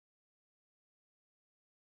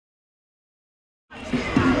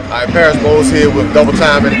All right, Paris Bowles here with Double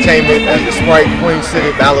Time Entertainment at the Sprite Queen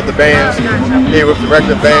City Battle of the Bands. Here with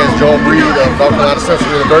Director of Bands Joel Breed of North Carolina Central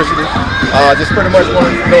University. Just pretty much want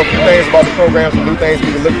to know a few things about the program, some new things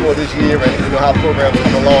we can look for this year, and how the program is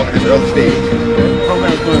coming along at this early stage. The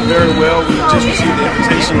program is doing very well. We just received the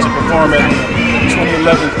invitation to perform at the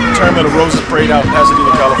 2011 Tournament of Roses Parade out in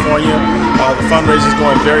Pasadena, California. The fundraiser is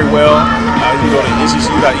going very well. You can go to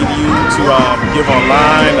NCCU.edu to give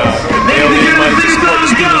online, donate money to support the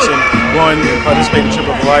students and one participating trip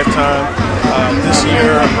of a lifetime. This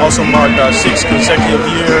year also marked our 6th consecutive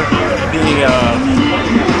year being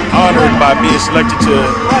honored by being selected to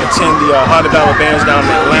attend the Honda Battle of Bands down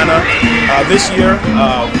in Atlanta. This year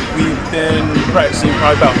we've been practicing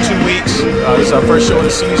probably about 2 weeks. This is our first show of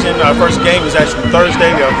the season. Our first game is actually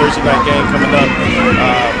Thursday. We have a Thursday night game coming up.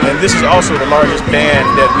 And this is also the largest band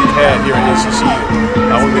that we've had here at NCCU.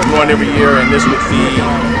 We've been growing every year, and this would be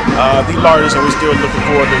the largest, and we're still looking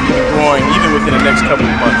forward to even growing even within the next couple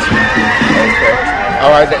of months. Okay. All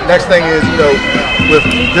right, the next thing is, with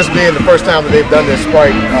this being the first time that they've done this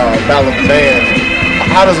Sprite Battle of the Bands,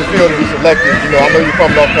 how does it feel to be selected? I know you're from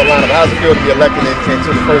North Carolina, but how does it feel to be elected into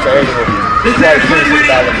the first annual Sprite Queen City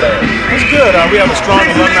Battle of the Bands? It's good. We have a strong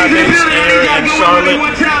alumni base here in Charlotte.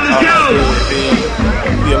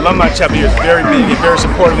 The alumni chapter here is very big and very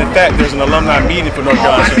supportive. In fact, there's an alumni meeting for North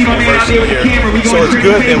Carolina Central University here. So it's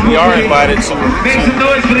good that we are invited to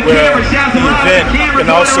where the event can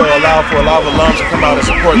also allow for a lot of alums to come out and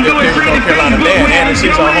support their favorite North Carolina band, and this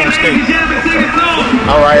is our home state.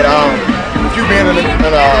 All right, with you being an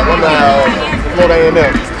alumni of Florida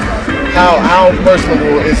A&M, how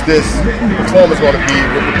personable is this performance going to be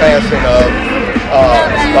with the passing of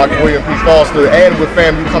Dr. William P. Foster and with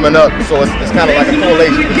FAMU coming up? So it's kind of like a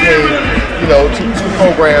correlation between two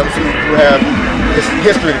programs who have this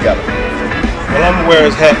history together. Well, I'm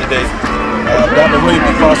wearing his hat today. Dr. William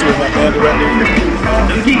P. Foster is my band director.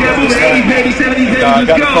 I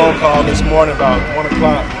got a phone call this morning about 1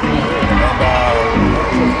 o'clock.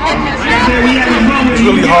 It was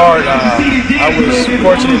really hard. I was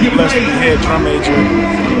fortunate and blessed to be head drum major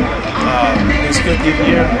his 50th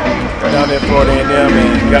year down there at Florida A&M,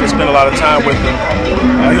 and got to spend a lot of time with him.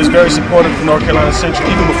 He was very supportive of North Carolina Central.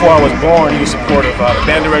 Even before I was born, he was supportive. The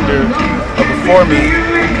band director before me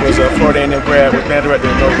was a Florida A&M grad, was band director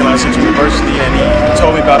at North Carolina Central University, and he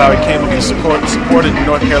told me about how he came up and supported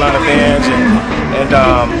North Carolina bands, and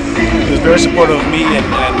he was very supportive of me, and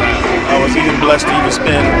I was even blessed to even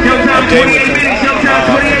spend a day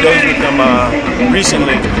with him,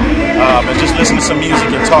 recently, and just listen to some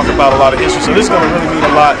music and talk about a lot of history. So this is going to really mean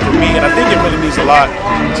a lot for me, and I think it really means a lot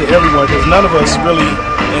to everyone, because none of us really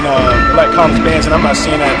in black college bands, and I'm not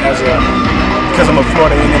saying that because I'm a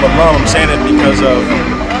Florida A&M alum. I'm saying it because of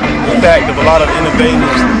the fact of a lot of innovative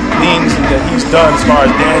things that he's done as far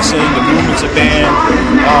as dancing, the movements of band.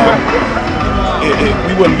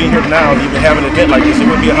 We wouldn't be here now to even have an event like this. It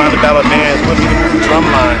wouldn't be a Honda Battle of Bands, it wouldn't be the movie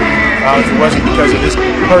Drumline if it wasn't because of this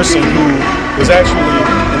person who was actually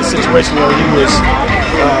in a situation where he was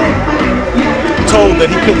told that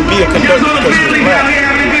he couldn't be a conductor because he was black,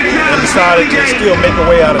 and decided to still make a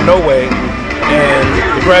way out of no way and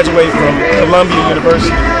graduate from Columbia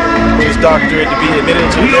University with his doctorate, to be admitted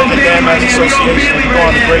to the American Bandmasters Association, and go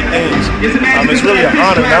on to great things. It's really an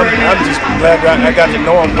honor, and I'm just glad that I got to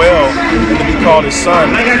know him well and to be called his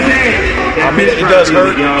son. It does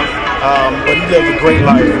hurt, but he lived a great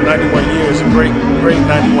life, 91 years, a great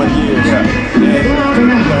 91 years, and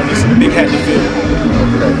it's a big hat to fill.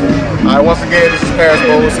 All right, once again, this is Paris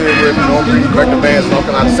Bowles here with Joel Breed, Director of Bands, North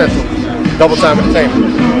Carolina Central, Double Time Entertainment.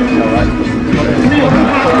 All right.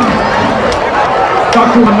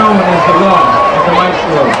 Dr. Unknown is the law of the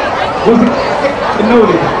maestro. Was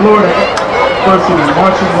noted Florida University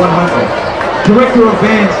Marching 100. Director of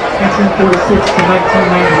Bands 1946 to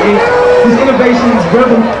 1998. His innovations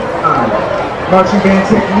revolutionized marching band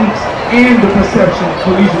techniques and the perception of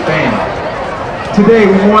collegiate band. Today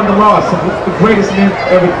we mourn the loss of the greatest men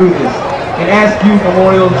ever do this, and ask you,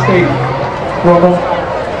 Memorial Stadium, for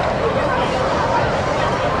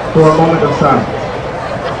a moment of silence.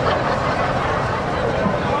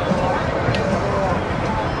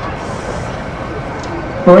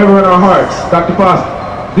 Forever in our hearts, Dr. Foster,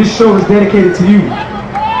 this show is dedicated to you.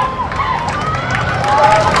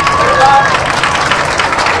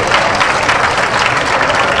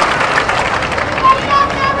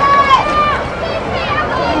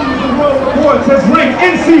 Reports has ranked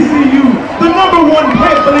NCCU the #1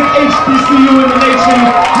 Catholic HBCU in the nation,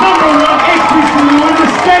 #1 HBCU in the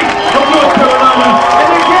state of North Carolina, and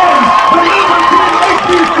again, the #10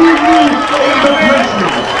 HBCU in the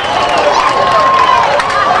country.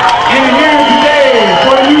 And here today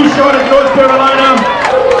for you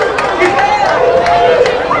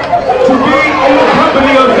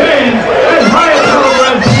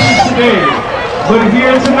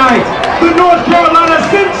the North Carolina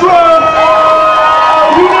Central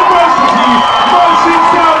University Motion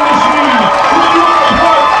Sound Machine, who do their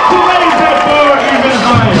part to raise that bar even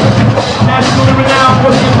higher. Nationally renowned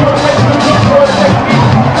for the incorporation of control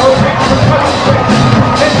technique, okay,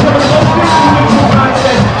 and some of the most influential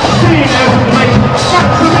concepts seen as of late. Not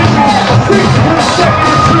to mention 6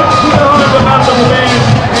 consecutive trips to the heart of the Mountain Band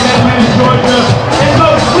in Atlanta, Georgia, and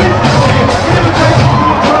most recently, an invitation to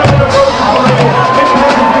the Tournament of Roses Parade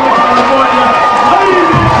in California. Ladies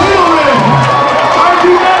and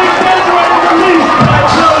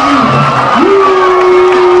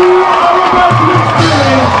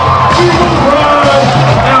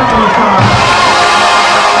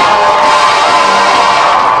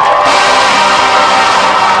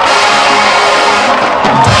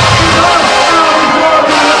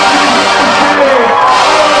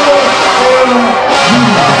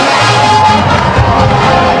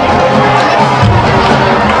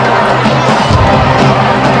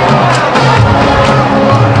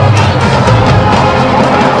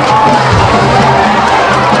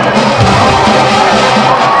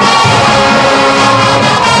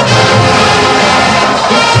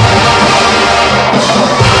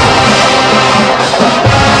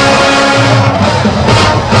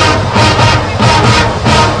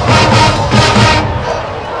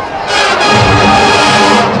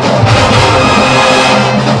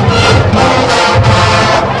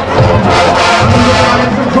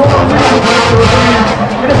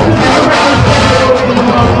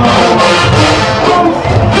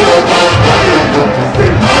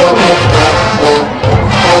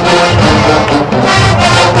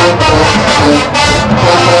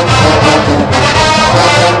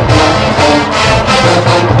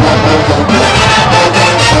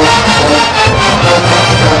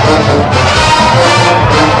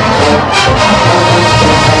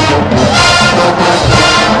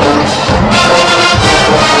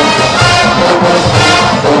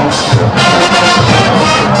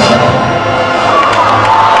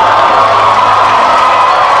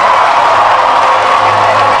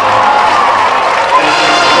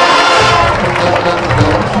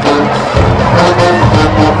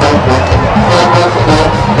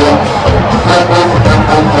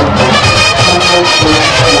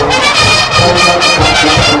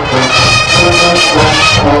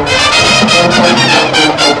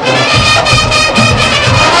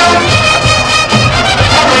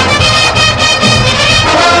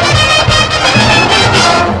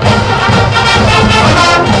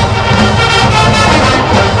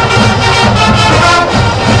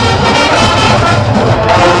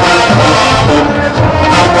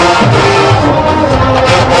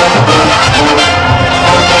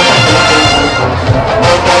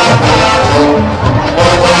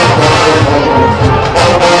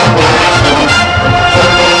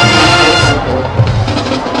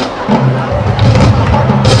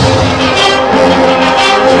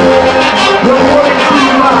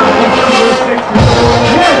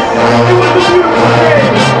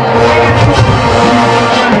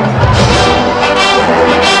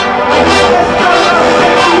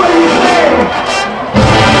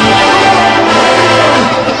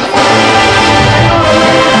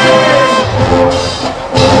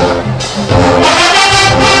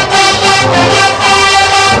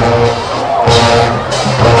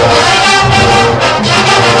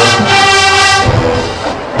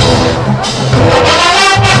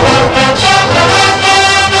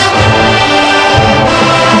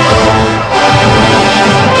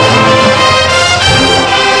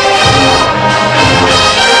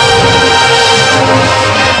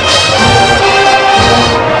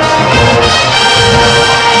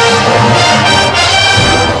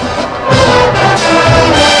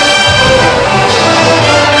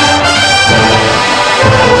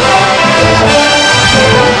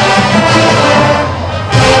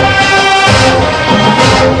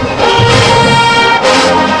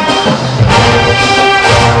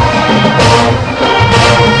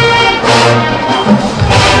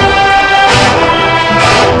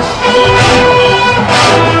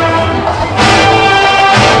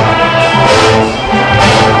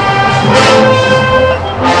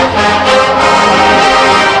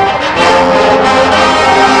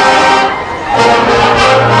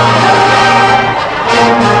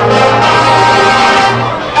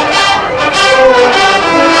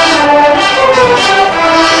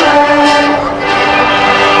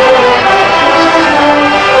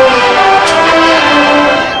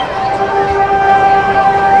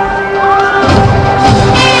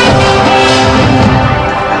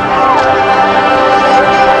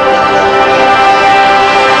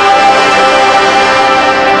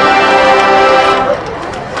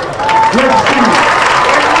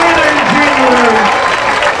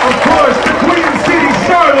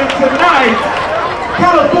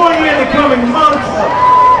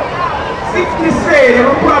say, they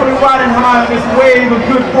were probably riding high on this wave of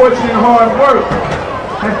good fortune and hard work.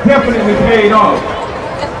 Has definitely paid off.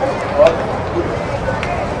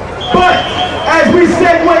 But as we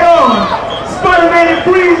segue on, Spider-Man and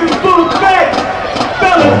Breeze is full effect.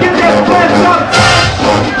 Fellas, get that flash up.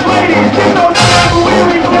 Ladies, get those